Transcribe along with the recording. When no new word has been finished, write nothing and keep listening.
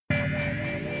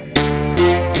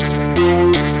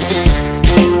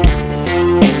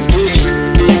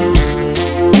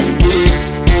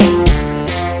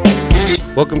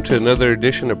Welcome to another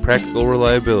edition of Practical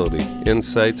Reliability,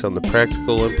 insights on the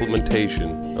practical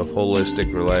implementation of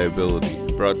holistic reliability,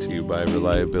 brought to you by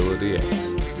Reliability X,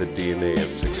 the DNA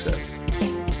of success.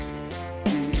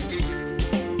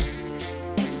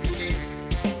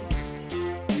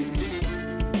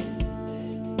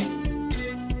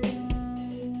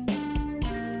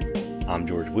 I'm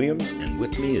George Williams, and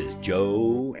with me is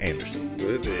Joe Anderson.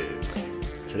 Good day.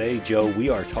 Today, Joe, we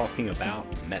are talking about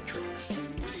metrics.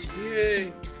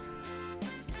 Yay!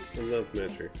 I love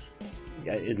metrics.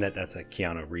 Yeah, that's a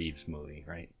Keanu Reeves movie,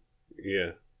 right?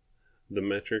 Yeah. The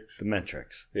metrics? The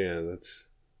metrics. Yeah,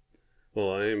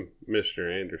 well, I am Mr.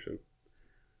 Anderson.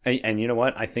 And you know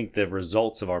what? I think the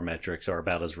results of our metrics are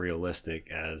about as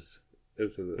realistic as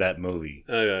that movie.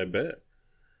 I bet.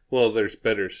 Well, there's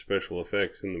better special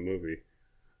effects in the movie.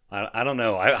 I don't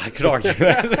know. I could argue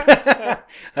that.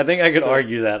 I think I could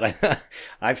argue that.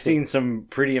 I've seen some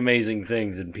pretty amazing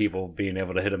things in people being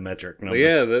able to hit a metric number.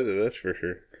 Yeah, that's for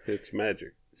sure. It's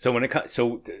magic. So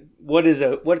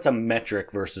what's a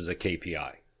metric versus a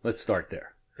KPI? Let's start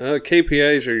there.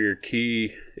 KPIs are your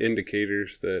key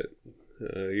indicators that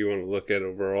you want to look at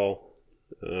overall.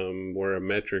 Where a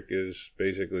metric is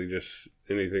basically just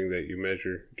anything that you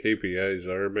measure. KPIs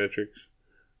are metrics,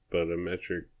 but a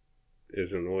metric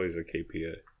isn't always a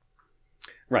KPI.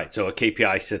 Right. So a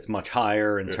KPI sits much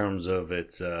higher in terms of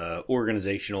its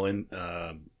organizational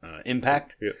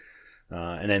impact. Yeah.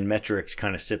 And then metrics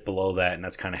kind of sit below that, and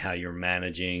that's kind of how you're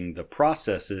managing the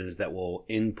processes that will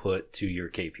input to your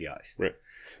KPIs. Right.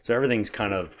 So everything's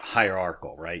kind of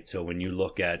hierarchical, right? So when you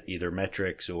look at either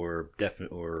metrics or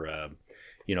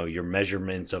your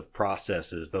measurements of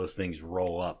processes, those things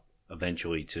roll up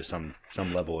eventually to some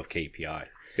level of KPI.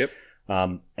 Yep.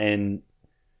 And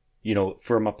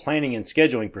from a planning and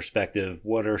scheduling perspective,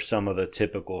 what are some of the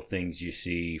typical things you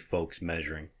see folks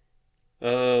measuring?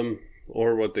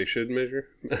 Or what they should measure.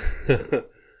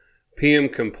 PM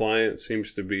compliance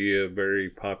seems to be a very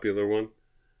popular one.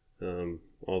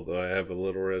 Although I have a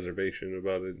little reservation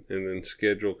about it. And then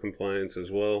schedule compliance as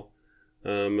well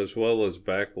as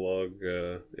backlog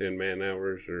in man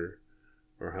hours or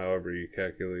however you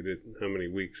calculate it, how many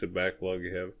weeks of backlog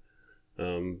you have.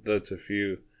 That's a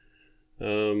few.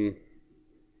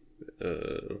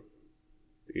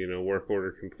 Work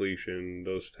order completion,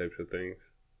 those types of things,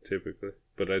 typically.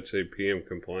 But I'd say PM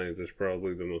compliance is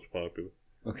probably the most popular.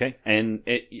 Okay, and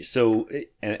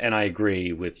I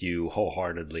agree with you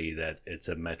wholeheartedly that it's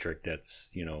a metric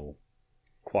that's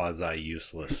quasi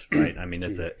useless, right? I mean,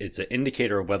 it's an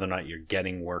indicator of whether or not you're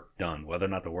getting work done. Whether or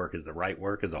not the work is the right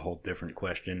work is a whole different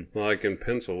question. Well, I can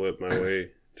pencil whip my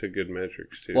way to good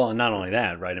metrics too. Well, and not only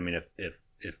that, right? I mean, if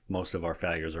most of our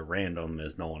failures are random,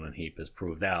 as Nolan and Heap has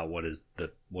proved out, what is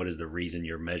the reason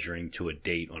you're measuring to a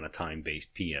date on a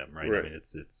time-based PM, right? I mean,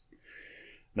 it's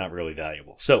not really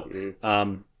valuable. So,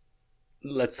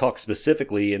 let's talk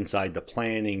specifically inside the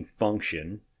planning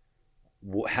function.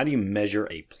 How do you measure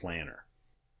a planner?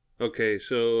 Okay,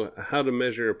 so how to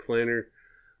measure a planner?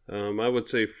 I would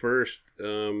say first,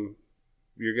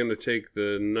 you're going to take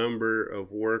the number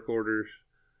of work orders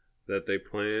that they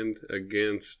planned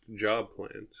against job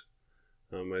plans.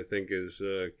 I think is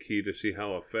key to see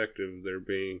how effective they're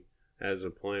being as a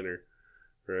planner,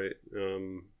 right?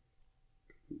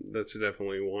 That's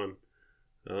definitely one.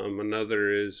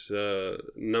 Another is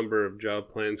number of job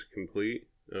plans complete.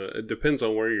 It depends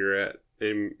on where you're at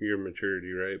in your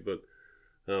maturity, right? But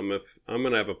if I'm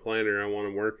going to have a planner, I want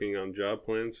him working on job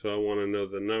plans, so I want to know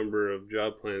the number of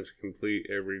job plans complete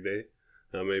every day.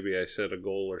 Maybe I set a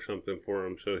goal or something for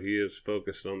him so he is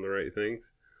focused on the right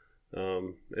things.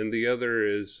 And the other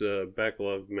is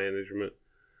backlog management.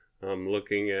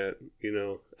 Looking at,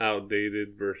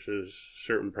 outdated versus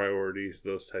certain priorities,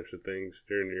 those types of things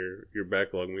during your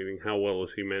backlog meeting. How well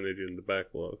is he managing the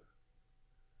backlog?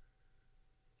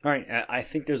 All right. I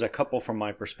think there's a couple from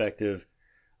my perspective.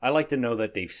 I like to know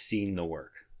that they've seen the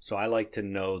work. So I like to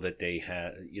know that they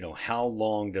have, how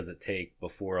long does it take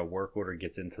before a work order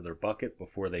gets into their bucket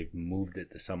before they've moved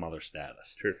it to some other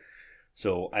status. Sure.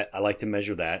 So I like to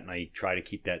measure that, and I try to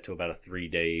keep that to about a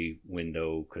 3-day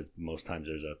window because most times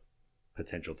there's a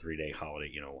potential 3-day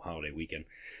holiday weekend.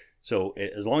 So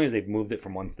as long as they've moved it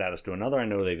from one status to another, I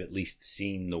know they've at least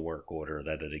seen the work order,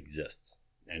 that it exists,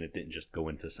 and it didn't just go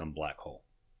into some black hole.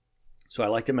 So I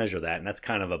like to measure that, and that's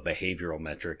kind of a behavioral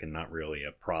metric and not really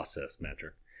a process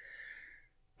metric.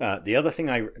 The other thing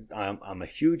I'm a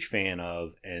huge fan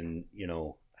of, and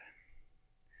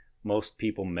most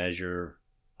people measure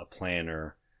a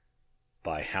planner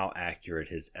by how accurate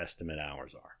his estimate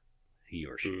hours are, he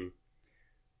or she.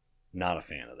 Not a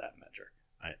fan of that metric.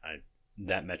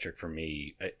 that metric for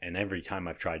me, and every time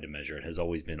I've tried to measure it, has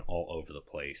always been all over the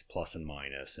place, plus and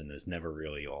minus, and is never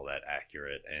really all that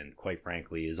accurate. And quite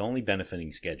frankly, is only benefiting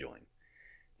scheduling.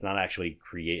 It's not actually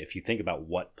if you think about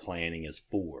what planning is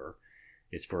for,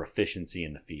 it's for efficiency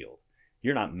in the field.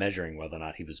 You're not measuring whether or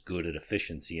not he was good at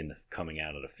efficiency in coming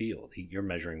out of the field. You're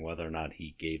measuring whether or not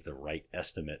he gave the right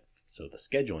estimate so the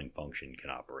scheduling function can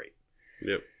operate.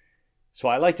 Yep. So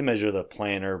I like to measure the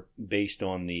planner based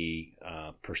on the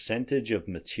percentage of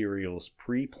materials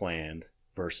pre-planned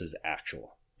versus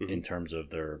actual in terms of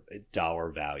their dollar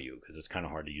value, because it's kind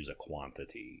of hard to use a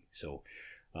quantity. So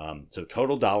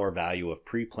total dollar value of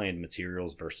pre-planned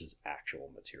materials versus actual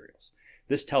materials.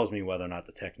 This tells me whether or not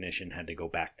the technician had to go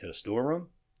back to the storeroom,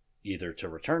 either to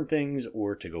return things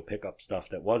or to go pick up stuff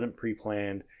that wasn't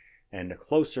pre-planned. And the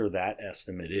closer that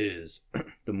estimate is,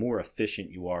 the more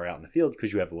efficient you are out in the field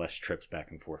because you have less trips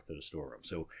back and forth to the storeroom.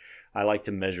 So I like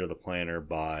to measure the planner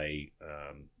by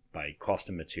cost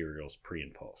of materials pre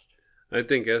and post. I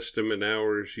think estimate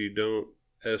hours, you don't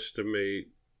estimate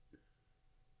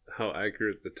how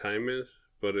accurate the time is,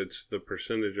 but it's the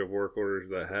percentage of work orders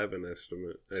that have an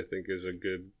estimate, I think, is a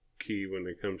good key when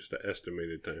it comes to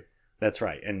estimated time. That's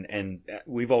right. And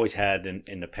we've always had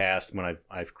in the past when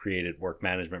I've created work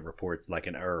management reports like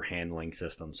an error handling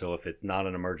system. So if it's not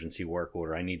an emergency work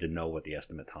order, I need to know what the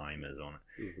estimate time is on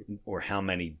it, or how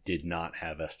many did not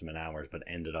have estimate hours but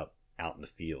ended up out in the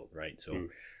field, right? So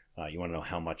you want to know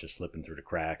how much is slipping through the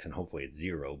cracks, and hopefully it's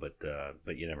zero,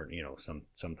 but you never,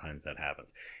 sometimes that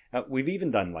happens. We've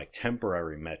even done like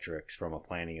temporary metrics from a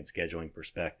planning and scheduling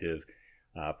perspective,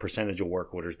 percentage of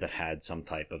work orders that had some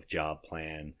type of job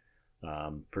plan,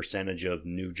 percentage of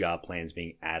new job plans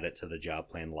being added to the job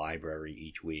plan library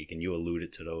each week, and you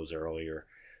alluded to those earlier.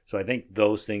 So I think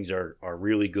those things are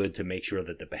really good to make sure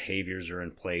that the behaviors are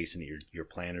in place and your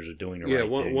planners are doing the right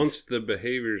things. Yeah, once the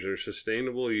behaviors are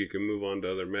sustainable, you can move on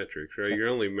to other metrics, right? You're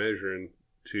only measuring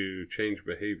to change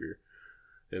behavior.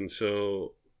 And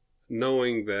so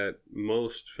knowing that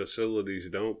most facilities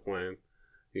don't plan,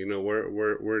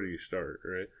 where do you start,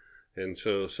 right? And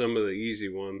so some of the easy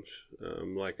ones,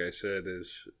 like I said,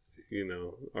 is,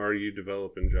 are you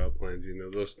developing job plans?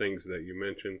 Those things that you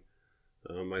mentioned,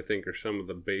 I think are some of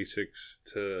the basics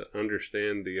to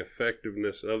understand the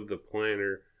effectiveness of the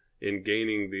planner in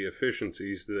gaining the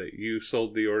efficiencies that you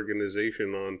sold the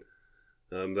organization on,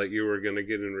 that you were going to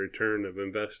get in return of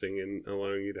investing in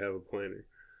allowing you to have a planner.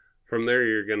 From there,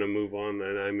 you're going to move on.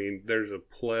 And I mean, there's a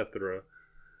plethora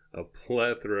of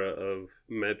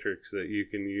metrics that you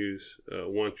can use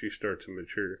once you start to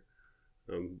mature.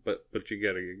 But you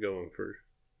got to get going first.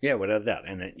 Yeah, without a doubt.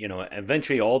 And,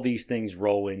 eventually all these things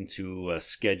roll into a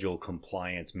schedule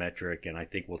compliance metric. And I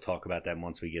think we'll talk about that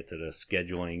once we get to the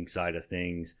scheduling side of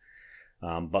things.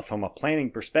 But from a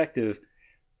planning perspective,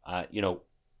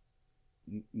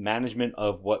 management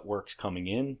of what work's coming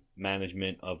in,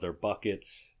 management of their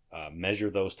buckets,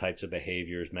 measure those types of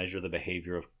behaviors, measure the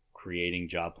behavior of creating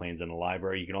job plans in the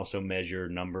library. You can also measure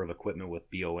number of equipment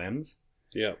with BOMs.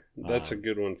 Yeah, that's a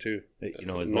good one too.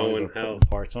 As long as we're putting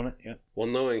parts on it. Yeah. Well,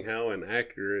 knowing how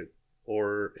inaccurate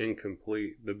or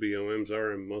incomplete the BOMs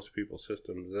are in most people's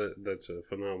systems, that's a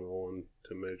phenomenal one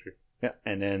to measure. Yeah,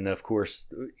 and then of course,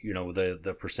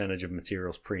 the percentage of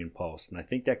materials pre and post, and I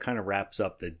think that kind of wraps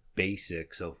up the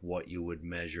basics of what you would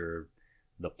measure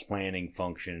the planning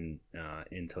function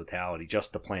in totality,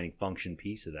 just the planning function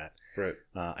piece of that. Right.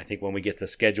 I think when we get to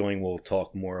scheduling, we'll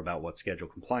talk more about what schedule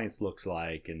compliance looks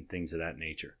like and things of that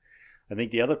nature. I think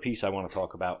the other piece I want to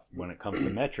talk about when it comes to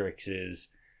metrics is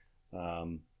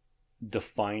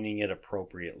defining it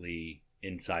appropriately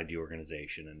inside the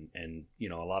organization. And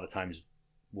a lot of times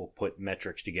we'll put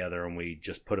metrics together and we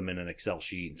just put them in an Excel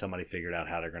sheet and somebody figured out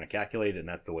how they're going to calculate it, and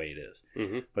that's the way it is.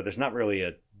 Mm-hmm. But there's not really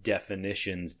a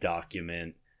definitions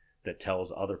document that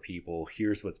tells other people,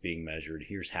 here's what's being measured,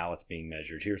 here's how it's being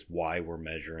measured, here's why we're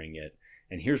measuring it,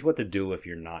 and here's what to do if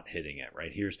you're not hitting it,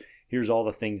 right? Here's all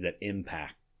the things that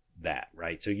impact that,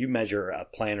 right? So you measure a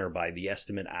planner by the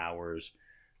estimate hours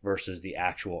versus the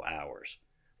actual hours.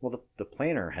 Well, the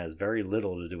planner has very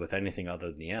little to do with anything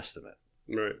other than the estimate.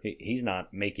 Right.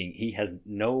 He has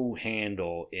no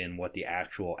handle in what the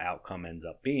actual outcome ends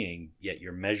up being, yet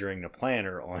you're measuring the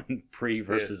planner on pre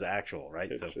versus actual, right?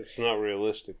 It's not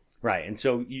realistic. Right. And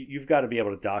so you've got to be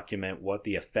able to document what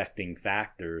the affecting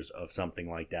factors of something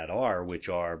like that are, which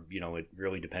are, it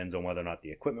really depends on whether or not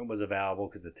the equipment was available,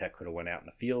 because the tech could have went out in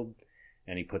the field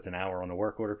and he puts an hour on the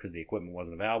work order because the equipment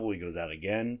wasn't available. He goes out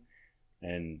again.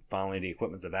 And finally, the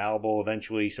equipment's available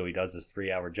eventually, so he does this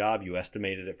 3-hour job. You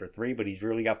estimated it for 3, but he's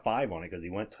really got 5 on it because he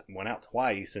went out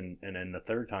twice, and then the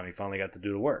third time he finally got to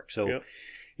do the work. So, Yep.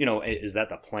 Is that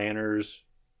the planner's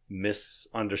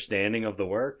misunderstanding of the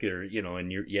work, or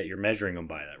and you're measuring them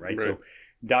by that, right? So,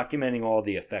 documenting all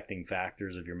the affecting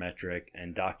factors of your metric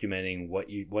and documenting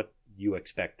what you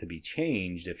expect to be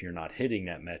changed if you're not hitting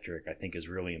that metric, I think is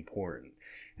really important.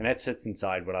 And that sits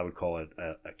inside what I would call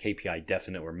a KPI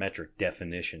definite or metric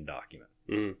definition document.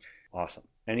 Mm. Awesome.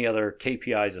 Any other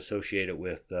KPIs associated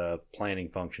with the planning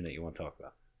function that you want to talk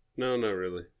about? No, not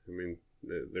really. I mean,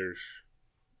 there's,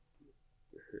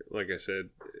 like I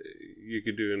said, you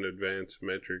could do an advanced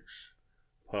metrics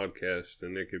podcast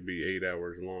and it could be 8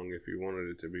 hours long if you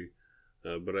wanted it to be.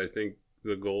 But I think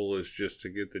the goal is just to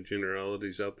get the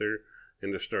generalities out there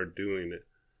and to start doing it.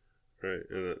 Right,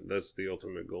 and that's the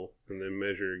ultimate goal, and then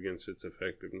measure against its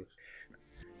effectiveness.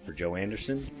 For Joe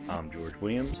Anderson, I'm George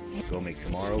Williams. Go make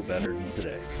tomorrow better than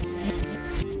today.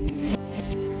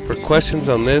 For questions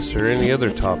on this or any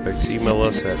other topics, email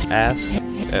us at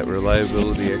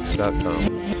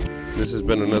ask@reliabilityx.com. This has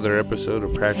been another episode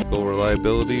of Practical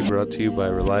Reliability brought to you by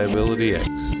ReliabilityX,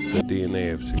 the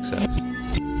DNA of success.